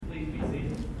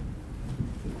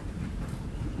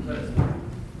Let us pray.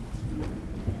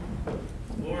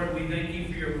 Lord, we thank you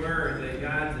for your word that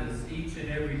guides us each and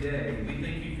every day. We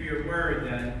thank you for your word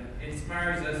that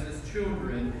inspires us as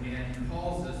children and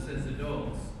calls us as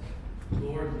adults.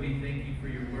 Lord, we thank you for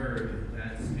your word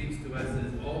that speaks to us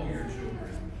as all your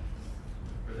children.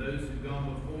 For those who've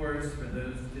gone before us, for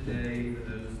those today,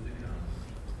 for those to come.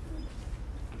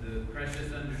 For the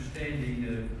precious understanding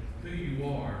of who you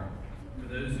are, for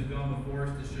those who've gone before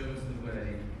us to show us the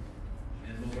way.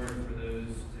 And Lord, for those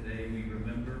today we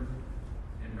remember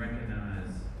and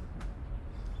recognize.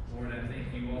 Lord, I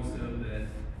thank you also that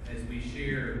as we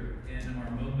share in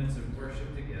our moments of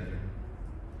worship together,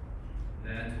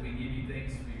 that we give you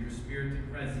thanks for your spirit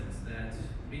and presence that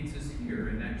meets us here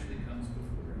and actually comes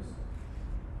before us.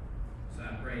 So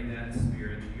I pray that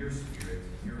spirit, your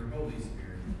Holy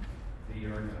Spirit, be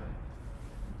our guide.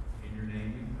 In your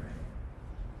name we pray.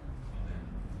 Amen.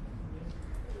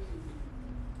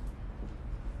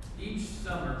 Each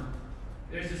summer,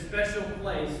 there's a special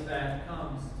place that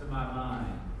comes to my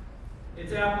mind.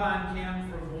 It's Alpine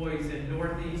Camp for Boys in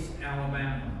Northeast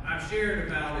Alabama. I've shared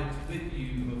about it with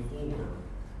you before.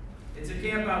 It's a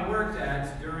camp I worked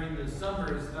at during the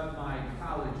summers of my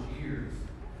college years.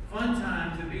 Fun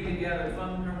time to be together,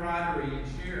 fun camaraderie and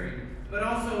sharing, but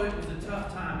also it was a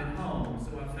tough time at home,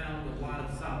 so I found a lot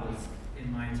of solace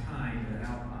in my time at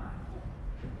Alpine.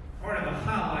 Part of the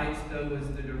highlights, though, was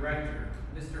the director,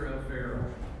 Mr. O'Farrell.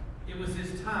 It was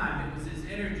his time, it was his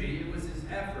energy, it was his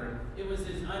effort, it was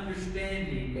his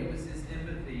understanding, it was his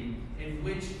empathy, in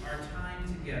which our time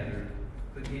together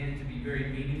began to be very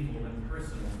meaningful and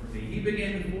personal for me. He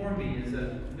began to form me as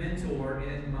a mentor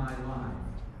in my life,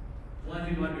 one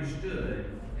who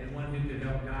understood and one who could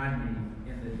help guide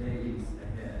me in the days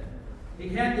ahead. He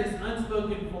had this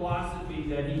unspoken philosophy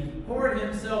that he poured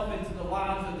himself into the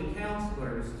lives of the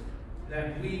counselors,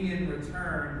 that we in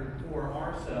return would pour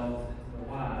ourselves into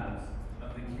the lives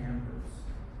of the campers.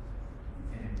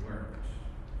 And it worked.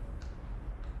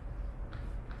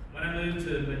 When I moved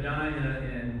to Medina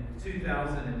in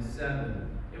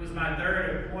 2007, it was my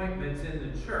third appointment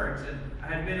in the church, and I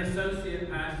had been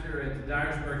associate pastor at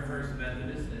Dyersburg First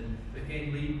Methodist and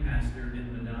became lead pastor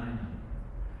in Medina.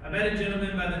 I met a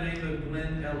gentleman by the name of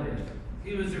Glenn Elliott.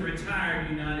 He was a retired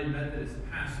United Methodist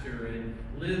pastor and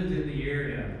lived in the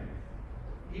area.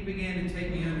 He began to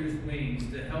take me under his wings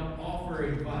to help offer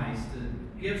advice,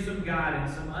 to give some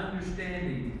guidance, some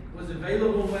understanding. Was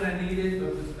available when I needed,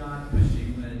 but was not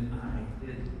pushing when I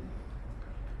didn't.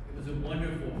 It was a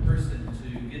wonderful person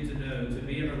to get to know, to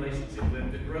be in a relationship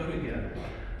with, to grow together.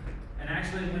 And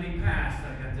actually, when he passed,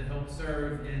 I got to help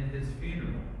serve in his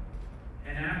funeral.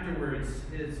 And afterwards,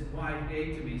 his wife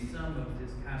gave to me some of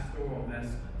his pastoral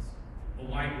vestments. A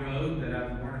white robe that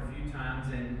I've worn a few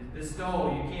times, and the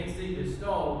stole, you can't see the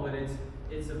stole, but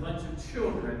it's a bunch of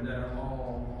children that are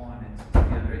all on it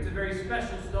together. It's a very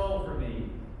special stole for me,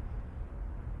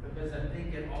 because I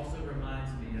think it also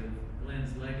reminds me of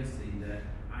Glenn's legacy that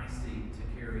I seek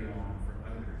to carry on for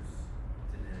others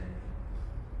today.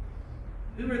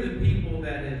 Who are the people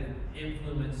that have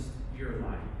influenced your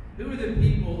life? Who are the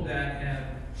people that have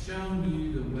shown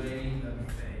you the way of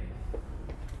faith?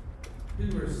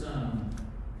 Who are some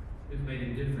who've made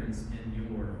a difference in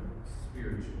your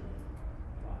spiritual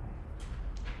life?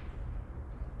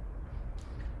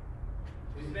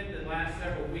 We spent the last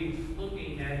several weeks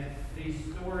looking at these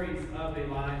stories of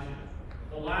Elijah.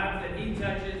 The lives that he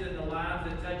touches and the lives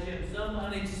that touch him. Some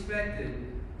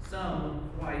unexpected,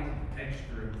 some quite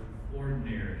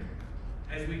extraordinary.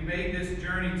 As we made this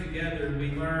journey together,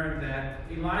 we learned that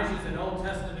Elijah is an Old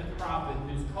Testament prophet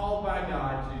who's called by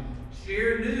God to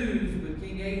share news with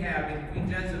King Ahab and Queen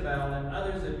Jezebel and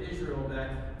others of Israel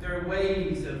that their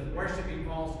ways of worshiping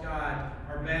false God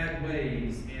are bad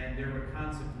ways and there were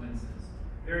consequences.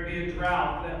 There would be a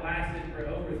drought that lasted for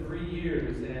over 3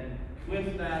 years, and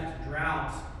with that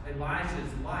drought,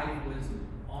 Elijah's life was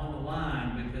on the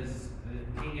line because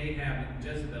King Ahab and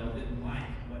Jezebel didn't like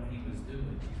what he was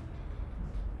doing.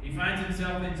 He finds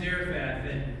himself in Zarephath,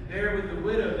 and there with the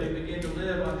widow they begin to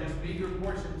live on just meager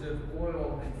portions of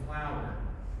oil and flour.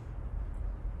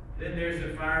 Then there's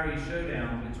a fiery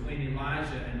showdown between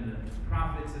Elijah and the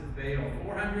prophets of Baal,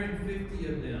 450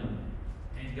 of them,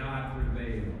 and God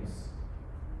prevails.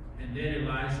 And then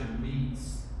Elijah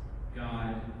meets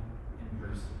God in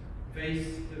person, face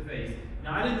to face.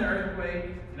 Not in the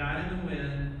earthquake, not in the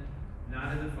wind,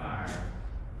 not in the fire,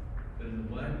 but in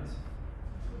the what?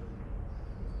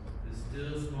 The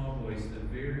still small voice, the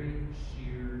very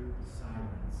sheer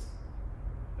silence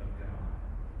of God.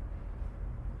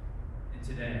 And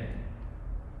today,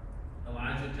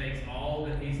 Elijah takes all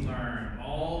that he's learned,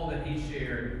 all that he's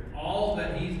shared, all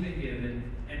that he's been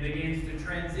given, and and begins to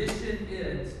transition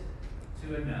it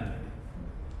to another.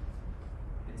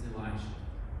 It's Elisha.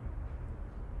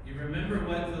 You remember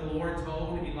what the Lord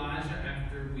told Elijah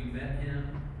after we met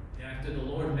him? After the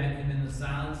Lord met him in the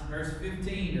silence? Verse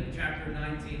 15 of chapter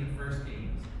 19 of 1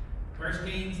 Kings. 1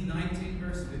 Kings 19,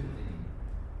 verse 15.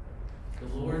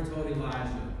 The Lord told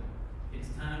Elijah, it's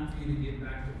time for you to get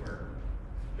back to work.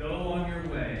 Go on your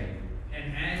way,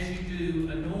 and as you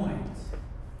do, anoint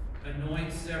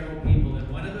several people. And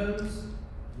one of those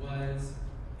was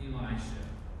Elisha.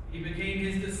 He became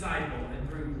his disciple, and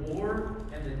through war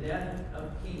and the death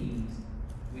of kings,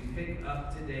 we pick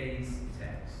up today's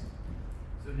text.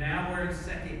 So now we're in 2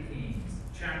 Kings,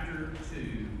 chapter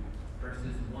 2,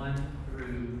 verses 1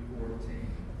 through 14.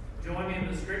 Join me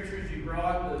in the scriptures. You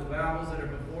brought the Bibles that are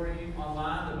before you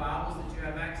online, the Bibles that you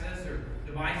have access, or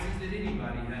devices that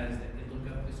anybody has that can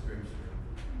look up the scripture.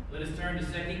 Let us turn to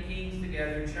 2 Kings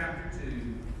together, chapter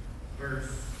 2, verse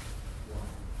 1.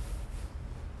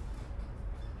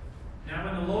 Now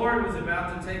when the Lord was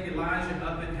about to take Elijah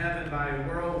up in heaven by a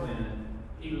whirlwind,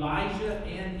 Elijah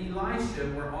and Elisha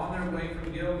were on their way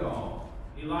from Gilgal.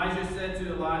 Elijah said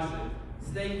to Elisha,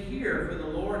 stay here, for the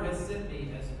Lord has sent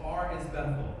me as far as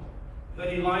Bethel. But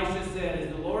Elisha said, as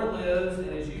the Lord lives, and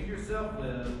as you yourself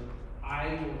live,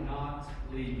 I will not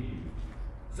leave you.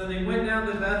 So they went down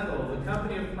to Bethel. The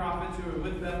company of prophets who were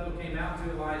with Bethel came out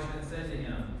to Elisha and said to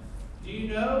him, do you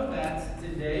know that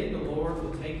today the Lord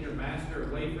will take your master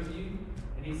away from you?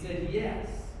 And he said, yes,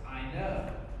 I know.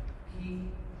 Keep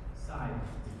silent.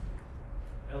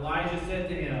 Elijah said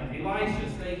to him, Elisha,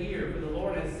 stay here, for the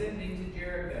Lord has sent me to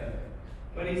Jericho.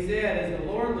 But he said, as the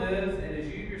Lord lives, and as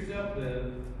you yourself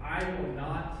live, I will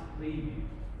not leave you.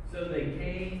 So they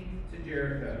came to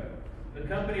Jericho. The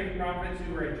company of prophets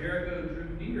who were at Jericho drew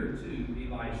near to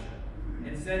Elisha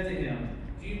and said to him,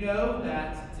 do you know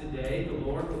that today the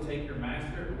Lord will take your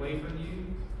master away from you?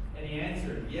 And he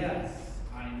answered, yes,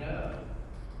 I know.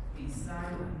 Be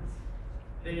silent.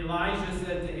 Then Elijah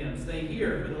said to him, stay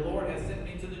here, for the Lord has sent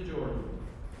me to the Jordan.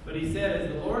 But he said, as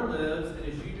the Lord lives, and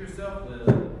as you yourself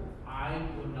live, I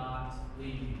will not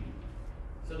leave you.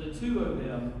 So the two of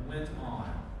them went on.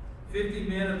 50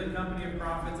 men of the company of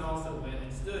prophets also went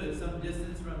and stood at some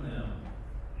distance from them.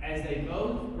 As they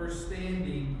both were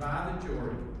standing by the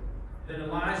Jordan, then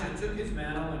Elijah took his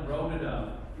mantle and rolled it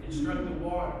up and struck the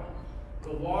water.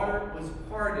 The water was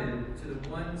parted to the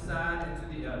one side and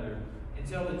to the other,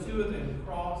 until the two of them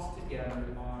crossed together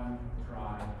on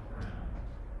dry ground.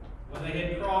 When they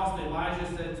had crossed, Elijah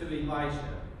said to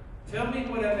Elisha, tell me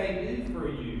what I may do for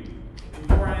you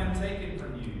before I am taken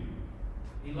from you.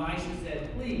 Elisha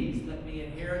said, please let me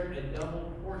inherit a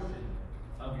double portion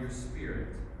of your spirit.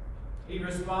 He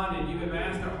responded, you have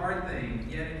asked a hard thing,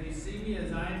 yet if you see me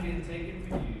as I am being taken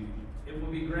from you, it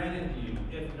will be granted to you.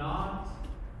 If not,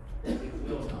 it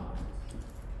will not.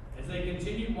 As they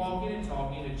continued walking and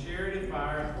talking, a chariot of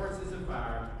fire and horses of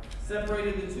fire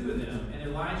separated the two of them, and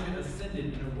Elijah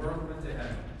ascended in a whirlwind to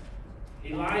heaven.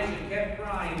 Elijah kept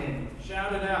crying and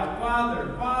shouted out,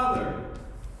 Father, Father,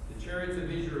 the chariots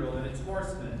of Israel and its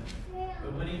horsemen.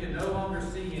 But when he could no longer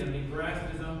see him, he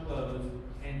grasped his own clothes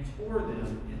and tore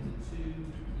them into 2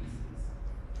 pieces.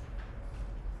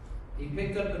 He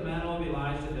picked up the mantle of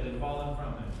Elisha that had fallen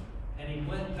from him, and he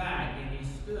went back and he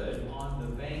stood on the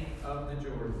bank of the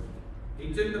Jordan.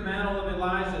 He took the mantle of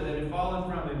Elisha that had fallen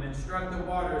from him and struck the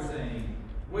water, saying,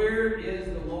 where is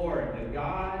the Lord, the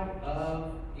God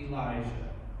of Elijah?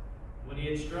 When he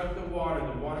had struck the water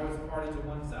was parted to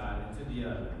one side and to the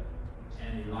other,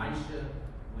 and Elisha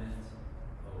went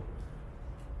over.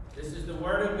 This is the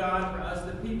word of God for us,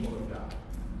 the people of God.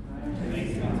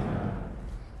 Thanks be to God.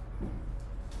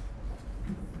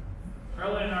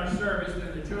 Early in our service,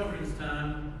 during the children's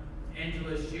time,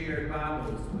 Angela shared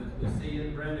Bibles with Lucia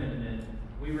and Brennan, and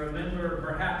we remember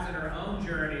perhaps in our own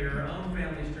journey or our own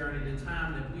family's journey the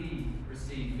time that we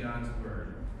received God's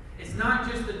Word. It's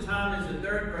not just the time as a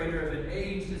third grader of an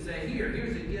age to say,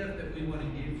 here's a gift that we want to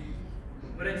give you.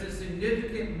 But it's a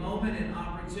significant moment and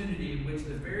opportunity in which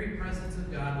the very presence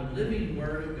of God, the living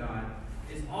Word of God,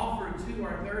 is offered to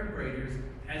our third graders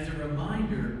as a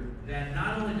reminder that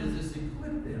not only does this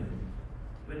equip them,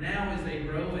 but now as they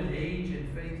grow in age and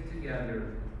faith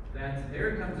together, that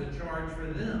there comes a charge for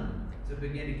them to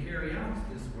begin to carry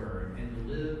out this Word and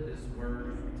to live this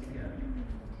Word together.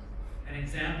 An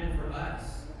example for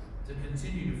us to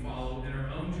continue to follow in our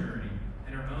own journey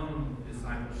and our own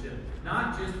discipleship,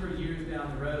 not just for years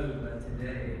down the road, but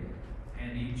today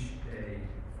and each day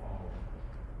following.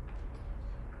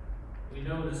 We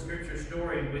know the scripture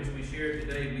story in which we shared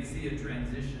today, we see a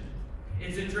transition.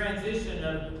 It's a transition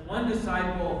of one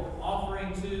disciple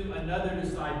offering to another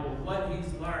disciple what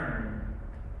he's learned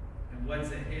and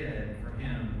what's ahead for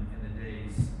him in the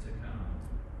days to come.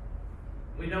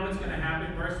 We know what's going to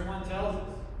happen. Verse 1 tells us.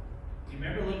 You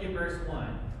remember, look at verse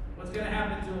 1. What's going to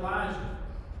happen to Elijah?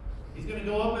 He's going to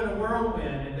go up in a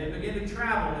whirlwind, and they begin to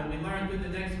travel. And we learn through the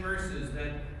next verses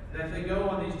that they go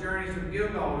on these journeys from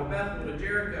Gilgal to Bethel to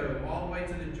Jericho, all the way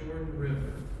to the Jordan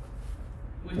River.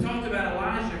 We've talked about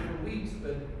Elijah for weeks,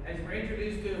 but as we're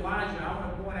introduced to Elijah, I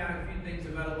want to point out a few things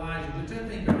about Elijah, which I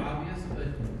think are obvious, but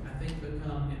I think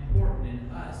become important in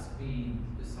us being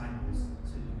disciples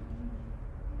too.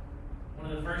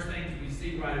 One of the first things we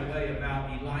see right away about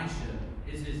Elisha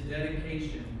is his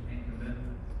dedication and commitment.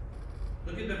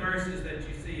 Look at the verses that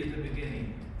you see at the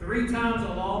beginning. 3 times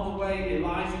along the way,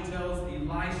 Elijah tells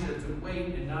Elisha to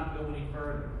wait and not go any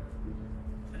further.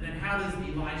 And then how does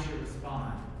Elisha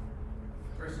respond?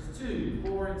 Verses 2,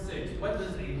 4, and 6. What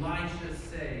does Elisha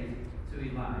say to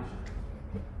Elijah?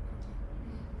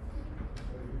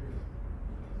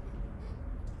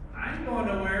 I ain't going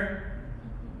nowhere.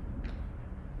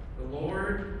 The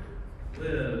Lord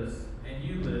lives and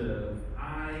you live.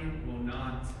 I will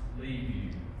not leave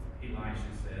you, Elisha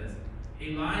says.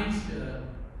 Elisha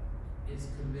is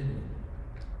committed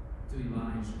to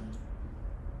Elijah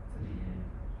to the end.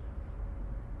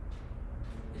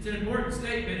 It's an important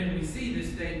statement, and we see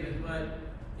this statement, but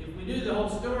if we knew the whole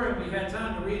story and we had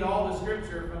time to read all the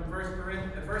scripture from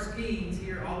 1 Kings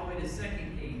here all the way to 2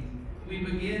 Kings, we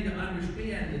begin to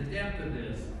understand the depth of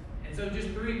this. And so just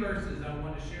 3 verses I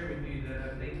want to share with you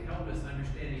that I think help us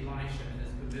understand Elisha and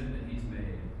this commitment he's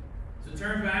made. So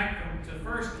turn back to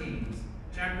 1 Kings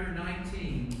chapter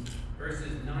 19,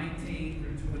 verses 19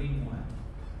 through 21.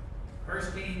 1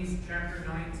 Kings chapter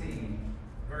 19,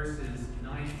 verses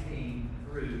 19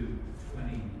 through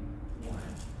 21.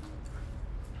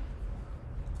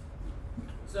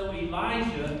 So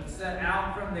Elijah set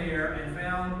out from there and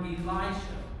found Elisha,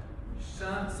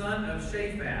 son of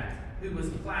Shaphat, who was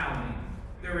plowing.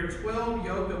 There were 12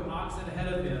 yoke of oxen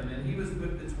ahead of him, and he was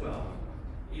with the 12.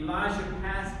 Elijah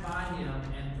passed by him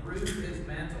and threw his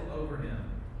mantle over him.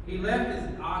 He left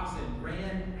his oxen,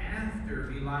 ran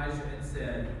after Elijah, and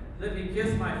said, "Let me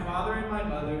kiss my father and my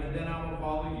mother, and then I will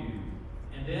follow you."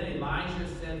 And then Elijah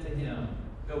said to him,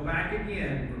 "Go back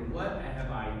again, for what have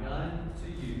I done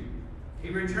to you?" He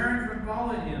returned from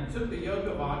following him, took the yoke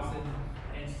of oxen,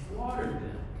 and slaughtered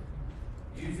them.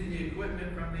 Using the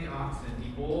equipment from the oxen, he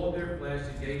boiled their flesh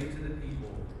and gave it to the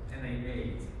people, and they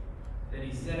ate. Then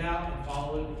he set out and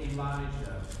followed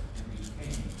Elijah and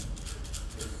became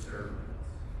his servant.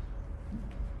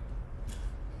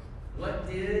 What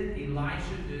did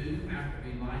Elisha do after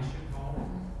Elisha called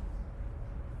him?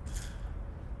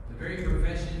 The very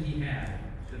profession he had,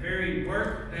 the very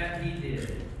work that he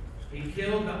did. He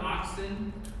killed the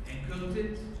oxen and cooked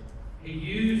it. He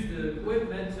used the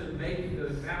equipment to make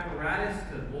the apparatus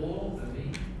to boil the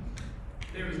meat.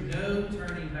 There was no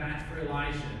turning back for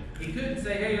Elisha. He couldn't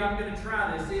say, "Hey, I'm going to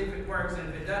try this, see if it works, and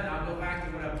if it doesn't, I'll go back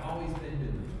to what I've always been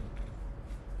doing."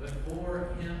 But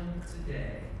for him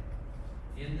today,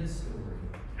 in this story,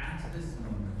 at this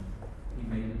moment, he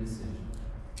made a decision.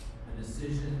 A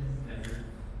decision that there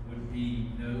would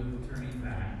be no turning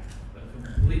back, but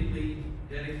completely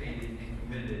dedicated and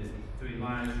committed to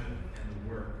Elijah and the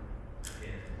work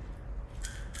ahead.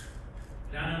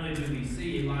 Not only do we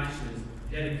see Elisha's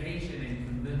dedication and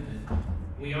commitment,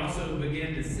 we also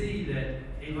begin to see that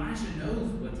Elisha knows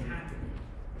what's happening.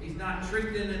 He's not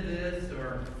tricked into this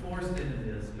or forced into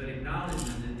this, but acknowledges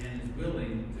it and is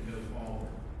willing to go forward.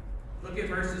 Look at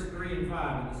verses 3 and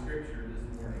 5 of the scripture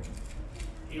this morning.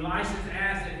 Elisha's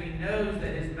asked if he knows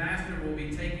that his master will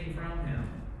be taken from him.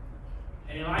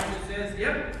 And Elisha says,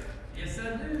 "Yep, yes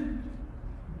I do."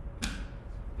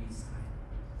 Be silent.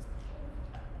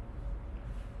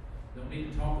 Don't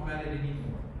need to talk about it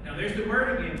anymore. Now there's the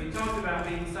word again. We talked about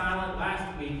being silent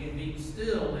last week and being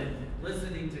still and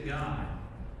listening to God.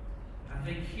 I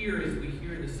think here as we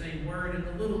hear the same word in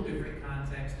a little different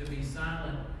context, to be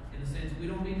silent in the sense we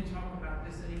don't need to talk about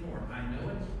this anymore. I know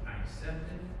it, I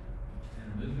accept it,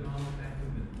 and I'm moving on with that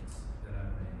commitments that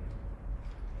I've made.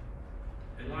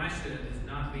 Elisha is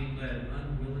not being led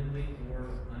unwillingly or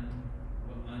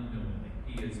unknowingly.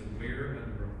 He is aware of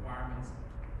the requirements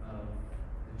of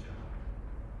the job.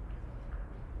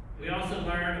 We also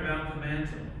learn about the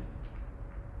mantle.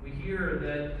 We hear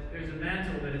that there's a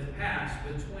mantle that is passed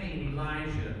between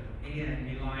Elijah and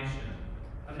Elisha.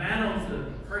 A mantle is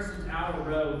a person's outer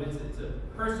robe. It's a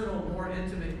personal, more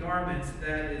intimate garments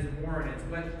that is worn. It's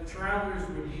what travelers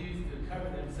would use to cover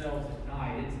themselves at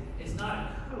night. It's not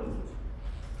a coat.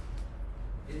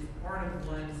 It's part of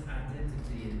one's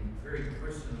identity and very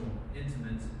personal,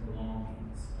 intimate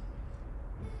belongings.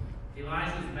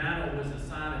 Elijah's mantle was a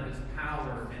sign of his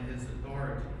power and his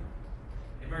authority.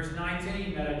 In verse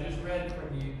 19 that I just read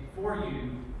for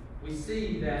you, we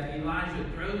see that Elijah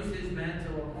throws his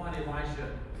mantle upon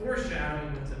Elisha,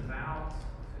 foreshadowing what's about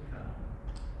to come.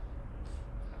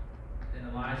 Then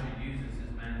Elijah uses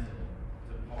his mantle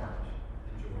to part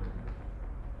the Jordan.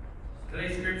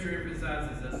 Today's scripture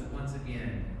emphasizes us once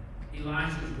again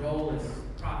Elisha's role as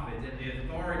prophet and the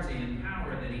authority and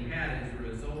power that he had as a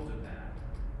result of that.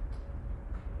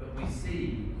 But we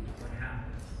see what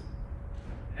happens.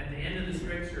 At the end of the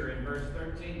scripture in verse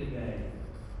 13 today,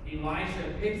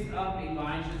 Elisha picks up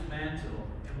Elijah's mantle,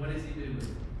 and what does he do with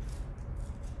it?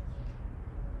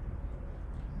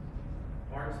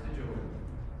 Parts the Jordan.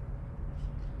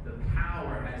 The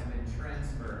power has been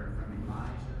transferred from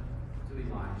Elijah to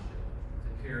Elisha to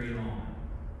carry on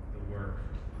the work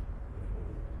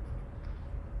before.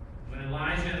 When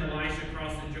Elijah and Elisha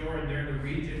crossed the Jordan, they're in the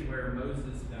region where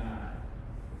Moses died.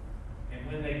 And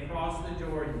when they crossed the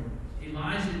Jordan,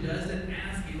 Elijah doesn't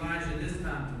ask Elijah this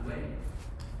time to wait.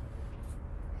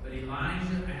 But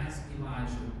Elijah asked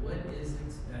Elijah, what is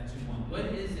it that you want? What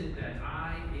is it that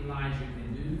I, Elijah,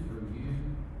 can do for you,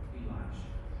 Elisha?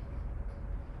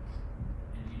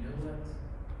 And you know what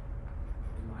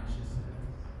Elisha says?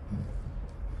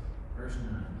 Verse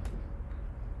 9.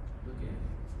 Look at it.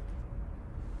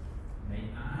 May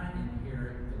I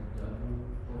inherit the double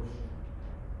portion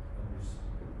of your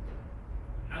spirit.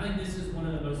 I think this is one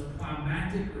of the most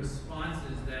climactic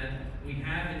responses that we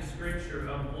have in Scripture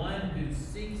of one who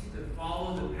seeks to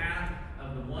follow the path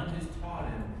of the one who's taught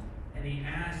him, and he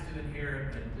asks to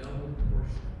inherit a double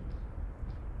portion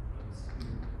of the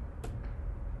Spirit.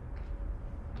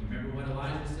 You remember what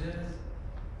Elijah says?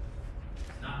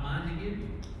 It's not mine to give you.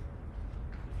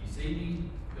 If you see me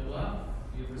go up,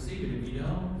 you'll receive it. If you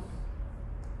don't,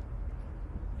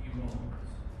 you won't.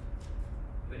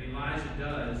 But Elijah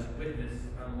does witness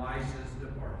Elisha's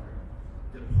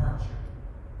departure,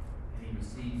 and he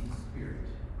receives the Spirit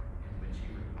in which he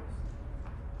requested.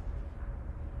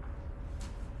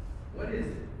 What is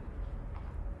it?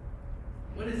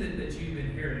 What is it that you've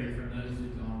inherited from those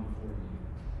who've gone before you?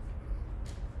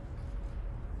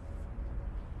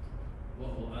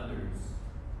 What will others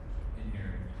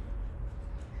inherit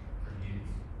from you?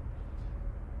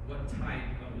 What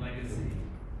type of legacy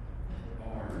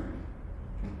are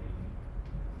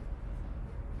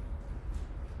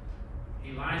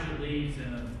Elijah leaves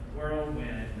in a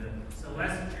whirlwind. The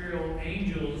celestial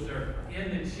angels are in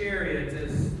the chariots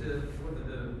as the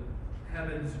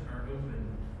heavens are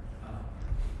opened up.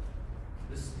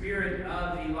 The spirit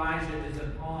of Elijah is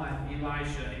upon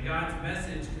Elisha, and God's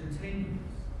message continues.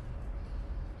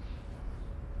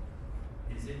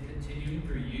 Is it continuing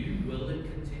for you? Will it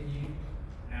continue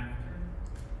after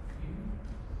you?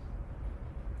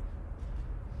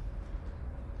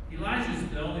 Elijah's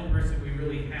the only person we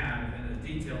really have in the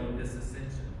detail of this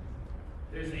ascension.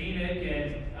 There's Enoch,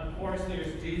 and of course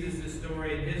there's Jesus'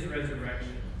 story and his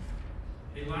resurrection.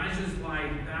 Elijah's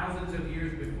life, thousands of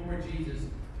years before Jesus,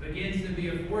 begins to be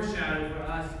a foreshadow for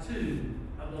us too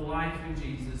of the life of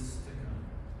Jesus to come.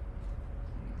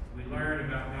 We learn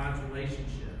about God's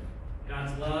relationship,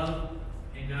 God's love,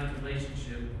 and God's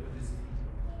relationship with his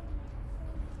people.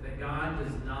 That God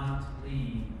does not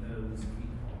leave those people.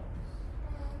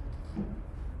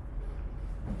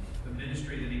 The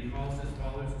ministry that he calls his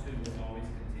followers to will always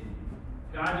continue.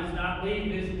 God does not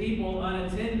leave his people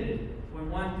unattended. When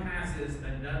one passes,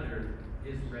 another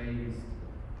is raised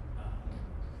up.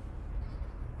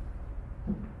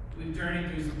 We've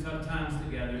journeyed through some tough times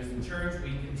together. As a church,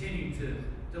 we continue to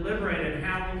deliberate on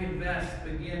how we can best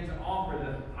begin to offer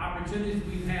the opportunities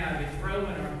we have and grow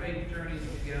in our faith journeys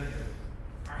together.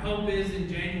 Our hope is in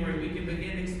January we can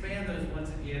begin to expand those once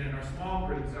again in our small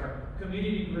groups, our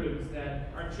community groups, that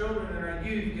our children and our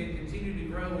youth can continue to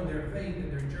grow in their faith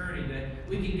and their journey, that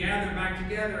we can gather back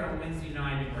together on Wednesday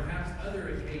night and perhaps other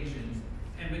occasions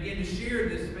and begin to share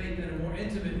this faith in a more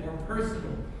intimate, more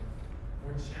personal,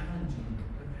 more challenging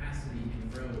capacity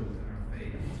and grow in our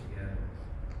faith together.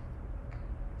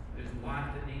 There's a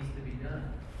lot that needs to be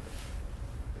done.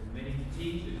 There's many to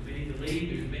teach, there's many to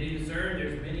lead, there's many to serve,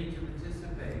 there's many to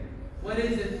participate. What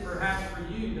is it perhaps for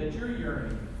you that you're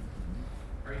yearning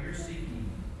or you're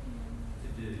seeking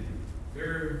to do?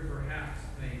 Where perhaps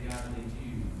may God lead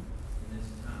you in this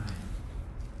time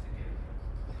together?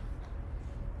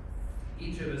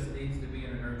 Each of us needs to be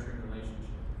in a nurturing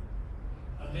relationship,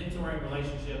 a mentoring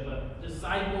relationship, a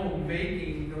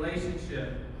disciple-making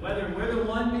relationship, whether we're the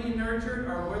one being nurtured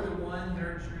or we're the one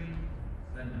nurturing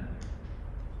another.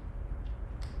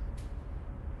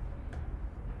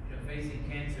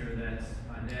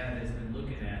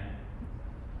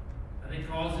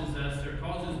 causes us, or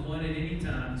causes one at any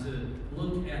time, to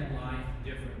look at life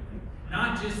differently.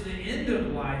 Not just the end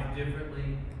of life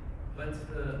differently, but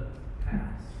the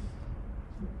past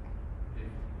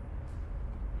differently.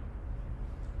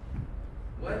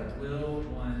 What will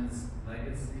one's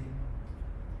legacy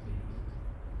be?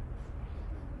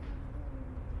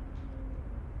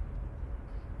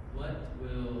 What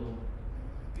will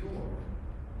your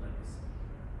legacy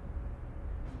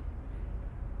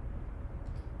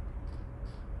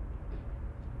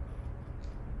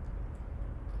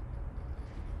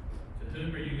be? To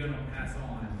whom are you going to pass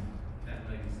on that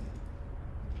legacy?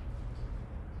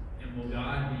 And will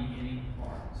God be any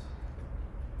part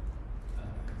of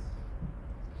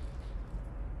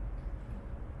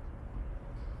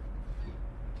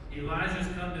it? Elijah's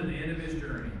come to the end of his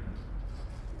journey.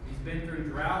 He's been through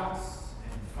droughts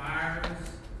and fires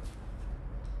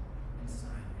and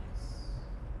silence.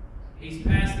 He's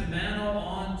passed the mantle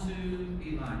on to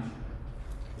Elisha.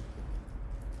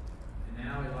 And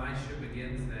now Elisha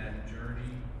begins that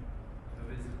journey of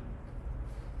his own.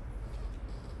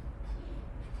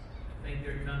 I think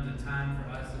there comes a time for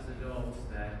us as adults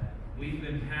that we've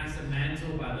been passed a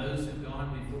mantle by those who've gone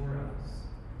before us.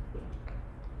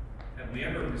 Have we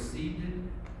ever received it?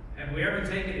 Have we ever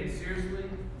taken it seriously?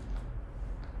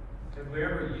 Have we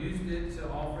ever used it to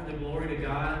offer the glory to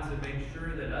God, to make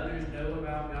sure that others know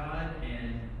about God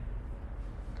and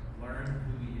learn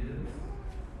who He is?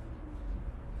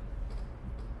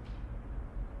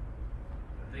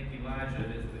 I think Elijah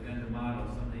has begun to model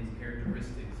some of these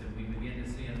characteristics, and we begin to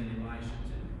see them in Elisha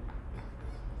too.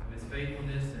 Of his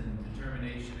faithfulness and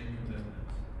determination and commitment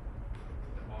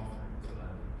to offer to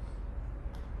others.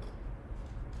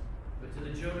 But to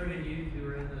the children and youth who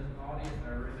are in the audience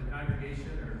or in the congregation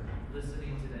or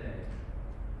listening today,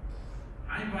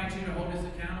 I invite you to hold us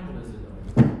accountable as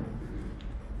adults.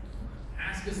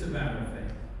 Ask us about our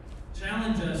faith.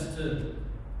 Challenge us to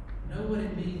know what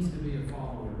it means to be a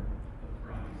follower of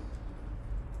Christ.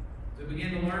 To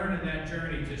begin to learn in that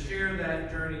journey, to share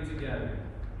that journey together.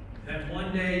 That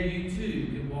one day you too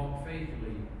can walk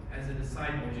faithfully as a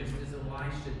disciple, just as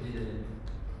Elisha did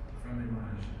from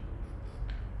Elijah.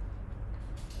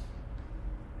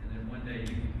 And then one day you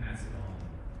can pass it on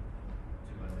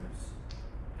to others,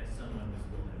 as someone was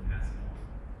willing to pass it on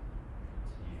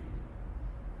to you.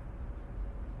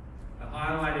 A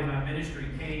highlight in my ministry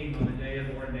came on the day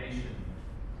of ordination.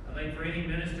 I think for any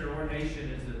minister, ordination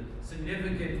is a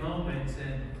significant moment,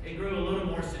 and it grew a little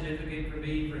more significant for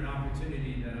me for an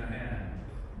opportunity that I had.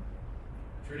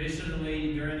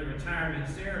 Traditionally, during the retirement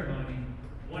ceremony,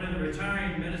 one of the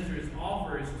retiring ministers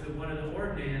offers to one of the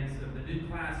ordinands of the new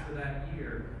class for that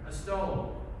year a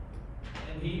stole.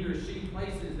 And he or she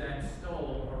places that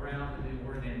stole around the new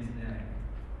ordinand's neck.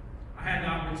 I had the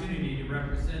opportunity to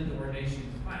represent the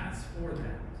ordination class for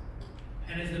that.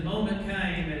 And as the moment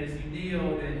came, and as you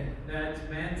kneeled, and that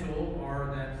mantle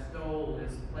or that stole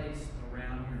is placed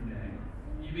around your neck,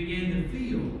 you begin to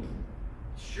feel,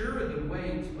 sure, the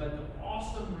weight, but the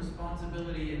awesome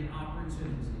responsibility and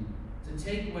opportunity to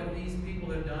take what these people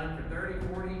have done for 30,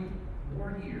 40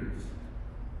 more years,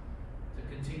 to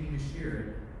continue to share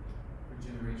it for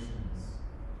generations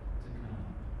to come.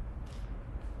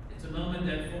 It's a moment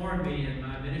that formed me in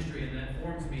my ministry, and that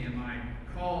forms me in my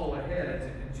call ahead to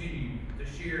continue to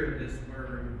share this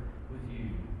word with you.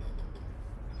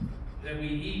 That we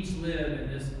each live in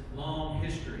this long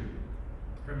history,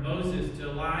 from Moses to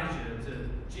Elijah to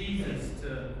Jesus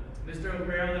to Mr.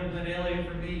 O'Farrell and Glenn Elliott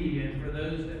for me, and for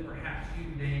those that perhaps you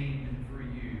named for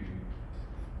you.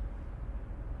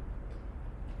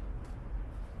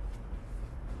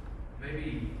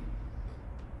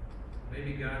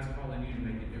 Maybe God's calling you to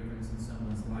make a difference in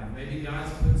someone's life. Maybe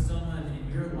God's put someone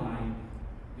in your life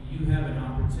who you have an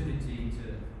opportunity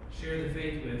to share the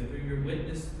faith with through your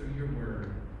witness, through your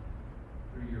word,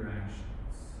 through your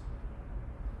actions.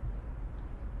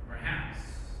 Perhaps,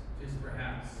 just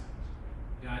perhaps,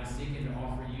 God's seeking to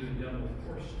offer you a double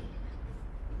portion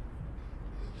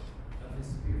of His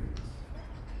Spirit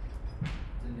to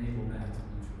enable that to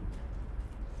be true.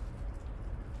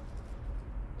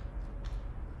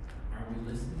 Are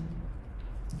we listening?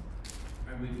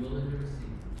 Are we willing to receive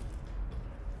it?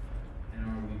 And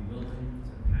are we willing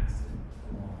to pass it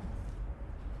along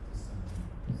to someone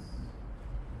else?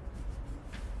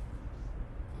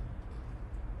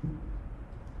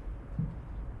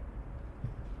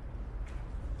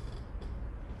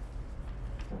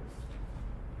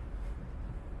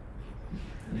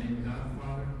 In the name of God the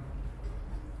Father,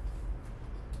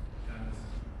 God the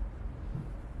Son,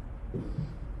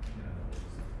 and God the Holy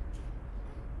Spirit.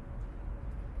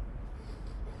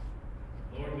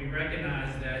 Lord, we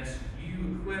recognize that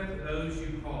you equip those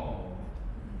you call,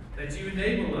 that you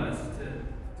enable us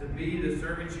to be the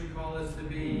servants you call us to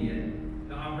be. And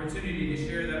the opportunity to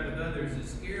share that with others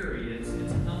is scary. It's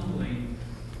humbling.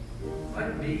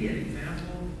 Let it be an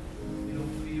example. We don't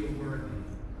feel worthy.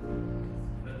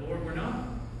 But Lord, we're not.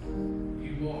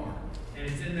 You are. And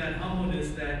it's in that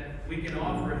humbleness that we can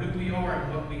offer who we are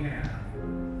and what we have.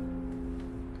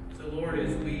 So Lord,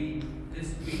 as we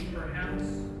this week perhaps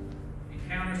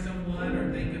encounter someone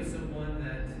or think of someone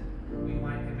that we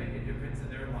might can make a difference in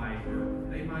their life, or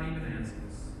they might even ask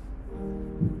us,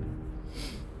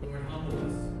 Lord, humble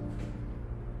us,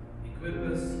 equip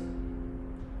us,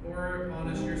 pour upon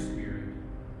us your Spirit,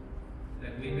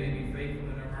 that we may be faithful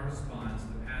in our response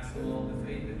to pass along the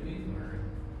faith that we've learned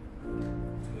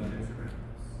to others around us.